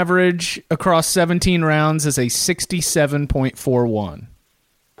 scoring average across 17 rounds is a 67.41.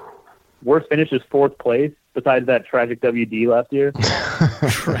 Worst finish is 4th place, besides that tragic WD last year.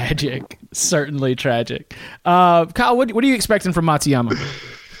 Tragic. Certainly tragic. Kyle, what are you expecting from Matsuyama?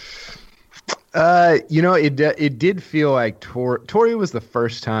 You know, it did feel like Tori was the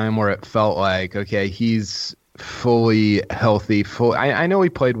first time where it felt like, okay, he's fully healthy. I know he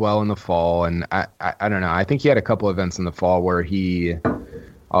played well in the fall, and I don't know. I think he had a couple events in the fall where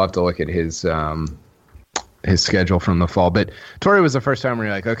I'll have to look at his schedule from the fall. But Tori was the first time where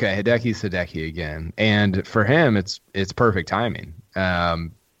you're like, okay, Hideki's Hideki again. And for him, it's perfect timing.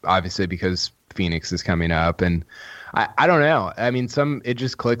 Obviously because Phoenix is coming up, and I don't know. I mean, it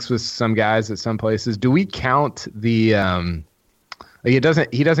just clicks with some guys at some places. Do we count the he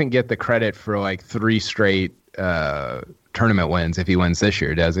doesn't get the credit for like 3 straight tournament wins if he wins this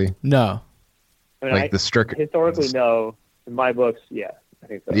year, does he? No. I mean, historically, no. In my books, yeah, I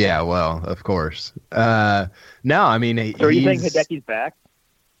think so. Yeah, well, of course. No, I mean, so are you saying Hideki's back?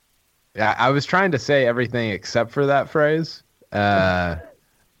 Yeah, I was trying to say everything except for that phrase.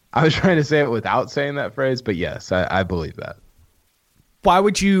 I was trying to say it without saying that phrase, but yes, I believe that. Why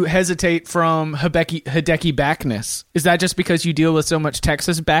would you hesitate from Hideki backness? Is that just because you deal with so much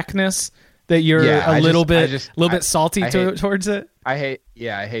Texas backness that you're a little bit salty towards it? I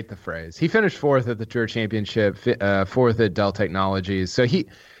hate the phrase. He finished 4th at the Tour Championship, 4th at Dell Technologies. So he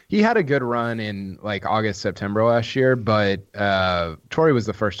had a good run in like August, September last year, but Tori was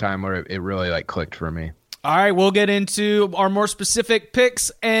the first time where it really like clicked for me. All right, we'll get into our more specific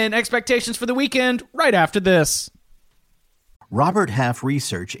picks and expectations for the weekend right after this. Robert Half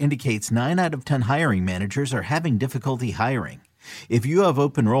research indicates 9 out of 10 hiring managers are having difficulty hiring. If you have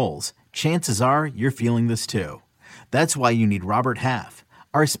open roles, chances are you're feeling this too. That's why you need Robert Half.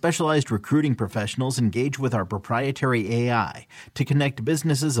 Our specialized recruiting professionals engage with our proprietary AI to connect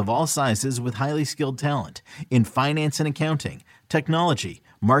businesses of all sizes with highly skilled talent in finance and accounting, technology,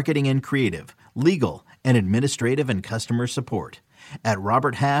 marketing and creative, legal, and administrative and customer support. At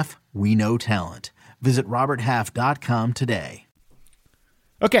Robert Half, we know talent. Visit roberthalf.com today.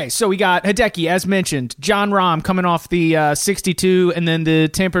 Okay, so we got Hideki, as mentioned, John Rahm coming off the 62, and then the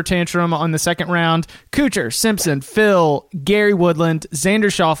temper tantrum on the second round. Kuchar, Simpson, Phil, Gary Woodland,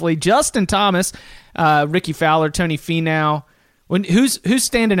 Xander Schauffele, Justin Thomas, Ricky Fowler, Tony Finau. Who's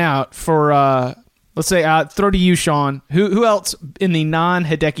standing out for? Let's say throw to you, Sean. Who else in the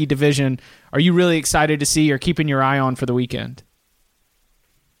non-Hideki division are you really excited to see or keeping your eye on for the weekend?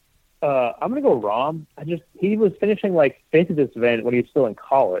 I'm going to go Rahm. He was finishing like 5th at this event when he was still in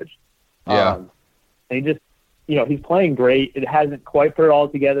college. Yeah. And he just, he's playing great. It hasn't quite put it all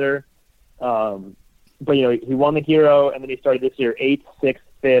together. But, he won the Hero, and then he started this year 8th,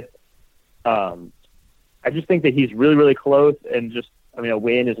 6th, 5th. I just think that he's really, really close, and just, a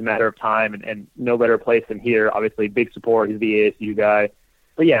win is a matter of time, and no better place than here. Obviously, big support. He's the ASU guy.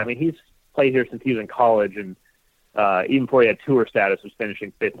 But, yeah, he's played here since he was in college, and even before he had tour status, was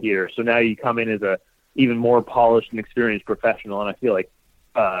finishing 5th here. So now you come in as a even more polished and experienced professional, and I feel like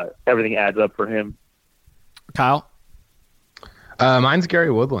everything adds up for him. Kyle? Mine's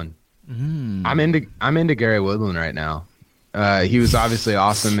Gary Woodland. I'm into Gary Woodland right now. He was obviously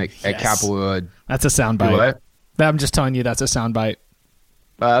awesome at Kapalua. That's a soundbite. What? I'm just telling you that's a soundbite.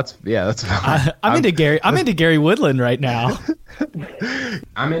 That's fine. I'm into Gary Woodland right now.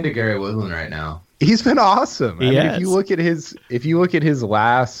 I'm into Gary Woodland right now. He's been awesome. If you look at his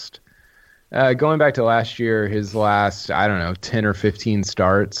last, going back to last year, his last 10 or 15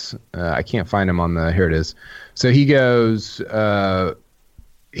 starts. I can't find him on here it is. So he goes.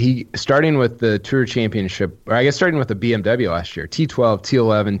 Starting with the Tour Championship, or I guess starting with the BMW last year, T12,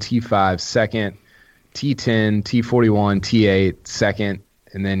 T11, T5, second, T10, T41, T8, second,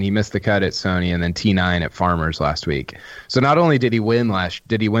 and then he missed the cut at Sony, and then T9 at Farmers last week. So not only did he win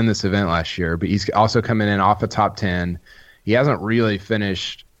this event last year, but he's also coming in off a top 10. He hasn't really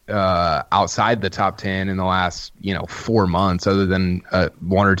finished outside the top 10 in the last 4 months, other than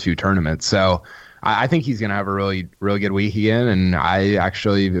 1 or 2 tournaments. So I think he's going to have a really, really good week again, and I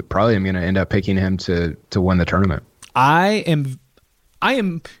actually probably am going to end up picking him to win the tournament. I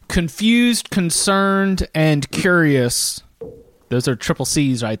am confused, concerned, and curious. Those are triple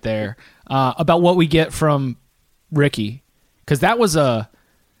C's right there, about what we get from Ricky, because that was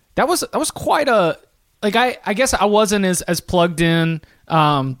quite a, like, I guess I wasn't as plugged in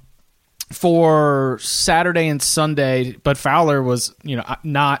for Saturday and Sunday, but Fowler was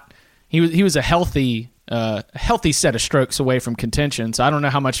not. He was a healthy set of strokes away from contention. So I don't know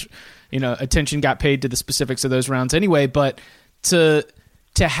how much attention got paid to the specifics of those rounds anyway. But to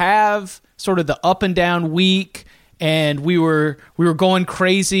have sort of the up and down week, and we were going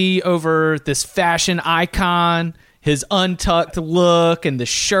crazy over this fashion icon, his untucked look and the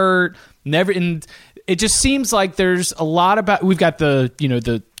shirt, and it just seems like there's a lot about. We've got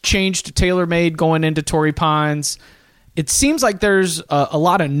the change to TaylorMade going into Torrey Pines. It seems like there's a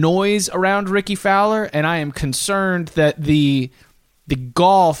lot of noise around Ricky Fowler, and I am concerned that the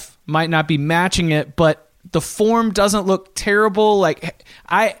golf might not be matching it, but the form doesn't look terrible. Like,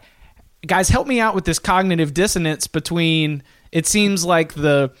 guys, help me out with this cognitive dissonance between, it seems like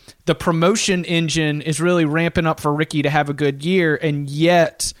the promotion engine is really ramping up for Ricky to have a good year, and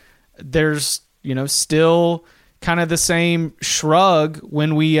yet there's still kind of the same shrug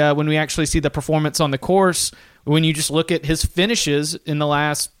when we actually see the performance on the course, when you just look at his finishes in the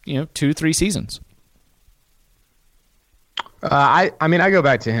last 2-3 seasons. I mean, I go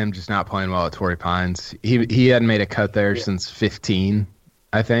back to him just not playing well at Torrey Pines. He hadn't made a cut there since 15,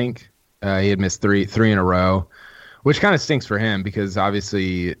 I think. He had missed three in a row, which kind of stinks for him because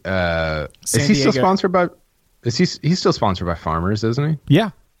obviously, is he still sponsored by? He's still sponsored by Farmers, isn't he?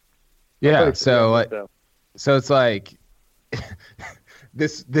 Yeah. Yeah. So it's like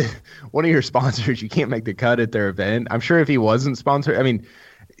this one of your sponsors, you can't make the cut at their event. I'm sure if he wasn't sponsored, I mean,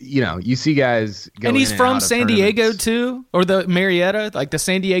 you see guys go and he's in from and out San of Diego tournaments. too, or the Marietta, like the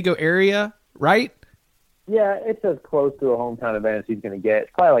San Diego area, right? Yeah, it's as close to a hometown event as he's going to get.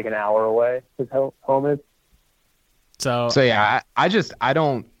 It's probably like an hour away, his home is. So yeah, I'm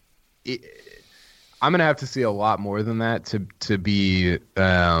going to have to see a lot more than that to be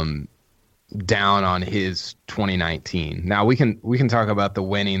down on his 2019. Now we can talk about the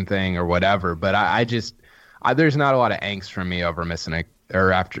winning thing or whatever, but I there's not a lot of angst from me over missing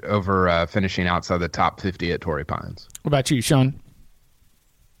over finishing outside the top 50 at Torrey Pines. What about you, Sean?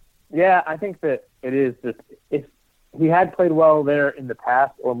 Yeah, I think that it is just, if he had played well there in the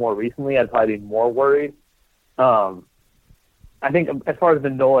past or more recently, I'd probably be more worried. I think as far as the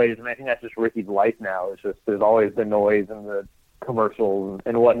noise, and I think that's just Ricky's life now. It's just there's always the noise and the commercials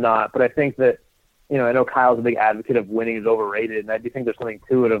and whatnot. But I think that, I know Kyle's a big advocate of winning is overrated, and I do think there's something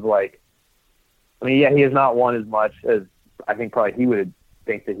to it of like, I mean, yeah, he has not won as much as I think probably he would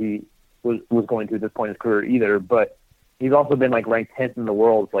think that he was going to at this point in his career either, but he's also been like ranked 10th in the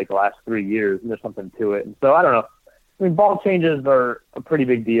world for like the last 3 years, and there's something to it. And so I don't know. I mean, ball changes are a pretty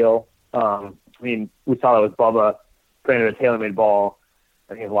big deal. I mean, we saw that with Bubba. Granted, a TaylorMade ball,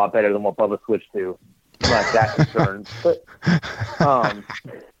 I think, is a lot better than what Bubba switched to. I'm not that concerned. But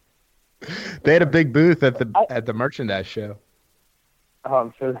they had a big booth at the merchandise show.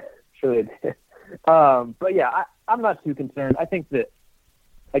 I'm sure they did. But yeah, I'm not too concerned. I think that,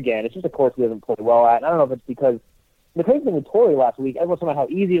 again, it's just a course he doesn't play well at. And I don't know if it's because the crazy thing with Torrey last week, everyone was talking about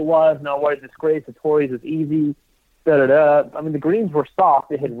how easy it was. No, what a disgrace. The Torrey's is easy. Da-da-da. I mean, the greens were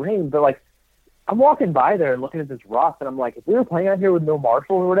soft. It had rained, but like, I'm walking by there and looking at this rough, and I'm like, if we were playing out here with no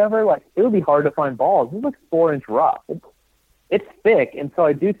marshals or whatever, like, it would be hard to find balls. This is like 4-inch rough. It's thick, and so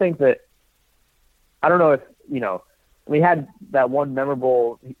I do think that, I don't know if, we had that one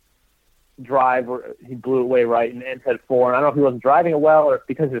memorable drive where he blew it away right and Nantz had 4, and I don't know if he wasn't driving it well or if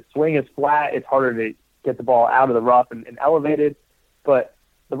because his swing is flat, it's harder to get the ball out of the rough and elevated, but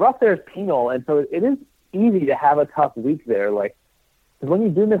the rough there is penal, and so it is easy to have a tough week there. Like, because when you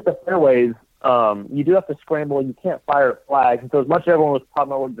do miss the fairways, you do have to scramble. You can't fire at flags. And so as much as everyone was talking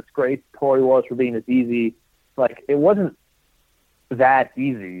about what a disgrace Torrey was for being this easy, like, it wasn't that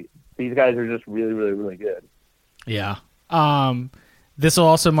easy. These guys are just really, really, really good. Yeah. This will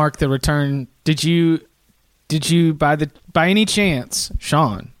also mark the return. Did you by any chance,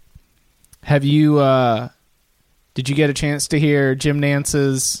 Sean, did you get a chance to hear Jim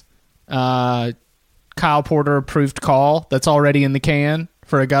Nantz's Kyle Porter approved call that's already in the can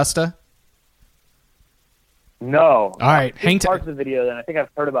for Augusta? No. All right, hang tight. Parts of the video, then I think I've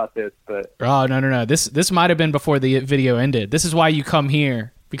heard about this, but oh no. This might have been before the video ended. This is why you come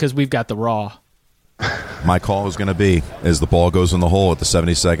here, because we've got the raw. My call is going to be as the ball goes in the hole at the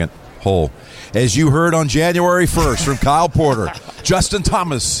 72nd hole. As you heard on January 1st from Kyle Porter, Justin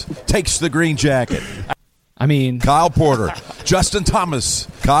Thomas takes the green jacket. I mean, Kyle Porter, Justin Thomas,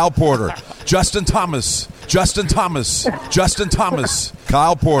 Kyle Porter, Justin Thomas, Justin Thomas, Justin Thomas,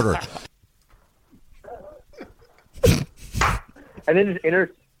 Kyle Porter. And then just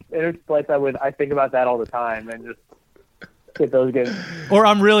intersplice that with, I think about that all the time, and just get those good. Or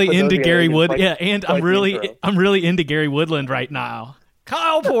I'm really into Gary Wood. Yeah, and I'm really into Gary Woodland right now.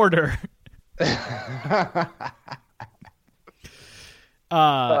 Kyle Porter. Good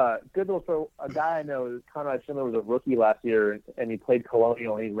little story. A guy I know, Conrad Schindler, was a rookie last year, and he played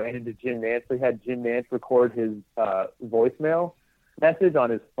Colonial, and he ran into Jim Nantz. He had Jim Nantz record his voicemail message on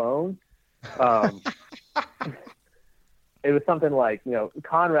his phone. It was something like,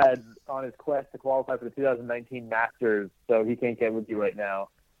 Conrad's on his quest to qualify for the 2019 Masters, so he can't get with you right now,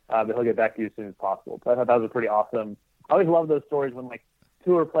 but he'll get back to you as soon as possible. So I thought that was pretty awesome. I always love those stories when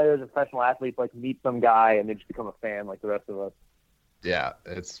tour players and professional athletes meet some guy and they just become a fan like the rest of us. Yeah,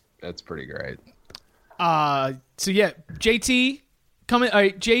 that's pretty great. So yeah, JT coming.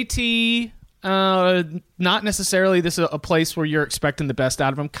 JT, not necessarily this is a place where you're expecting the best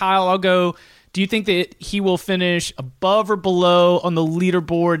out of him. Kyle, I'll go. Do you think that he will finish above or below on the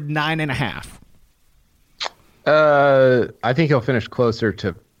leaderboard 9.5? I think he'll finish closer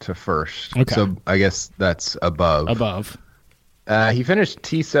to first. Okay. So I guess that's above. Above. He finished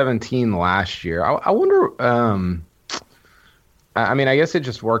T17 last year. I wonder. I mean, I guess it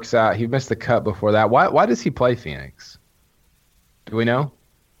just works out. He missed the cut before that. Why does he play Phoenix? Do we know?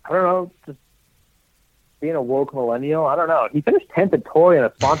 I don't know. Just being a woke millennial, I don't know. He finished 10th at Torrey in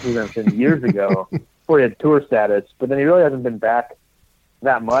a sponsor exemption years ago before he had tour status, but then he really hasn't been back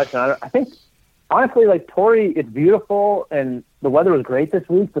that much. And I think, honestly, Torrey, it's beautiful, and the weather was great this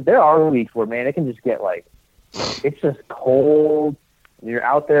week, but there are weeks where, man, it can just get it's just cold, and you're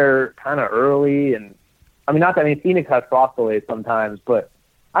out there kind of early, and Phoenix has frost delays sometimes, but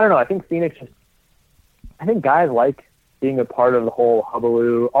I don't know. I think guys like being a part of the whole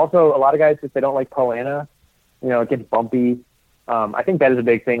hubbub. Also, a lot of guys, if they don't like Poana, it gets bumpy. I think that is a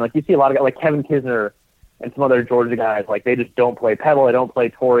big thing. You see a lot of guys like Kevin Kisner and some other Georgia guys, they just don't play Pebble, they don't play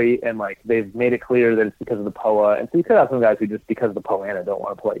Torrey, and they've made it clear that it's because of the POA. And so you could have some guys who just because of the Poana don't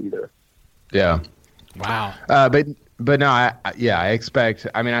want to play either. Yeah. Wow. But no, I expect.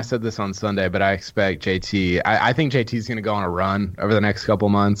 I mean, I said this on Sunday, but I expect JT. I think JT's going to go on a run over the next couple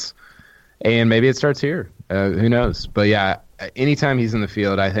months, and maybe it starts here. Who knows? But yeah, anytime he's in the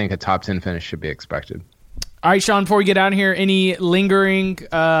field, I think a top 10 finish should be expected. All right, Sean. Before we get out of here, any lingering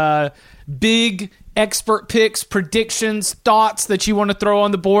big expert picks, predictions, thoughts that you want to throw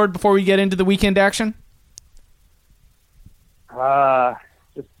on the board before we get into the weekend action?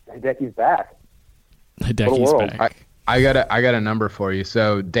 Just Hideki's back. Hideki's back. I got a number for you.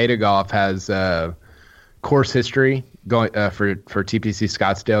 So Data Golf has course history going for TPC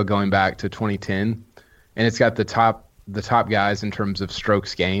Scottsdale going back to 2010, and it's got the top guys in terms of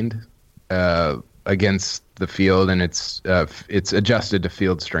strokes gained against the field, and it's adjusted to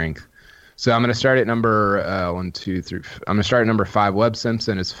field strength. So I'm going to start at number 1, 2, 3. I'm going to start at number 5. Webb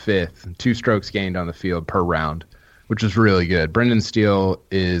Simpson is 5th, 2 strokes gained on the field per round, which is really good. Brendan Steele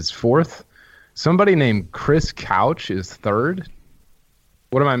is 4th. Somebody named Chris Couch is 3rd.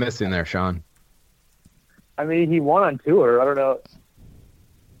 What am I missing there, Sean? I mean, he won on tour. I don't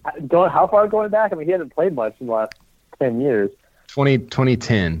know. How far going back? I mean, he hasn't played much in the last 10 years.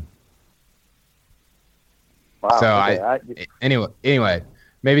 2010. Wow. So okay. Anyway,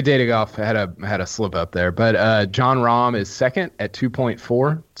 maybe Data Golf had a slip up there, but John Rahm is 2nd at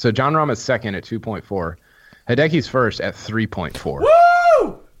 2.4. So John Rahm is 2nd at 2.4. Hideki's 1st at 3.4.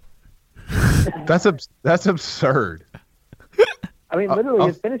 Woo! That's absurd. I mean, literally,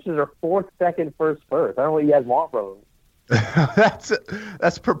 his finishes are 4th, 2nd, 1st, 1st. I don't know what you guys want from him.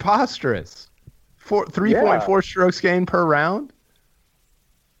 That's preposterous. 3.4 strokes gained per round.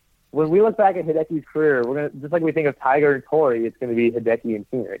 When we look back at Hideki's career, we're gonna just like we think of Tiger and Torrey, it's going to be Hideki and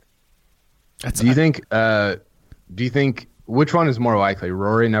Phoenix. Do you think which one is more likely?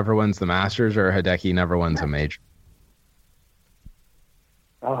 Rory never wins the Masters, or Hideki never wins a major?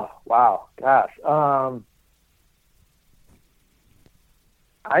 Oh wow, gosh.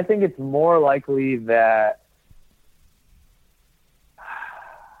 I think it's more likely that.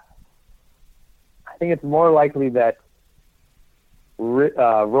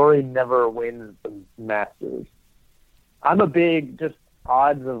 Rory never wins the Masters. I'm a big just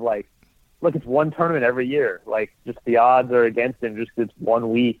odds of look, it's one tournament every year. Like, just the odds are against him just 'cause it's 1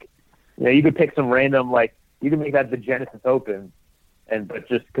 week. You know, you could pick some random, like, you could make that the Genesis Open, but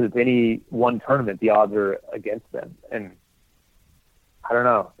just because it's any one tournament, the odds are against them. And I don't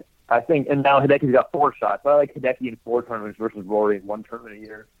know. I think, and now Hideki's got 4 shots. I like Hideki in 4 tournaments versus Rory in 1 tournament a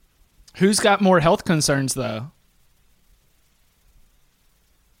year. Who's got more health concerns, though?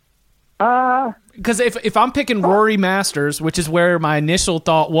 Because if I'm picking Rory Masters, which is where my initial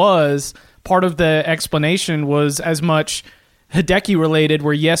thought was, part of the explanation was as much Hideki related,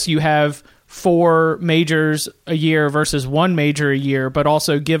 where yes, you have 4 majors a year versus 1 major a year, but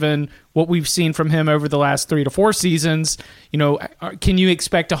also given what we've seen from him over the last 3 to 4 seasons, you know, can you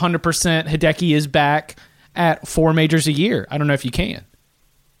expect 100% Hideki is back at 4 majors a year? I don't know if you can.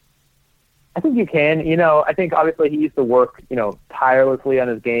 I think you can. You know, I think obviously he used to work, you know, tirelessly on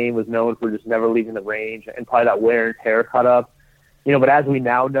his game, was known for just never leaving the range, and probably that wear and tear cut up. You know, but as we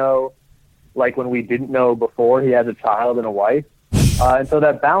now know, like when we didn't know before, he has a child and a wife. And so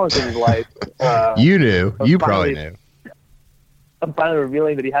that balance in his life. You knew. You probably knew. I'm finally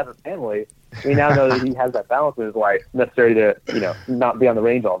revealing that he has a family. We now know that he has that balance in his life necessary to, you know, not be on the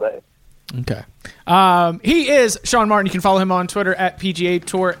range all day. Okay. He is Sean Martin. You can follow him on Twitter at PGA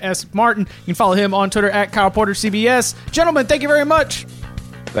Tour S Martin. You can follow him on Twitter at Kyle Porter CBS. Gentlemen, thank you very much.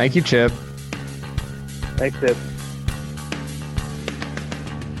 Thank you, Chip. Thanks, Chip.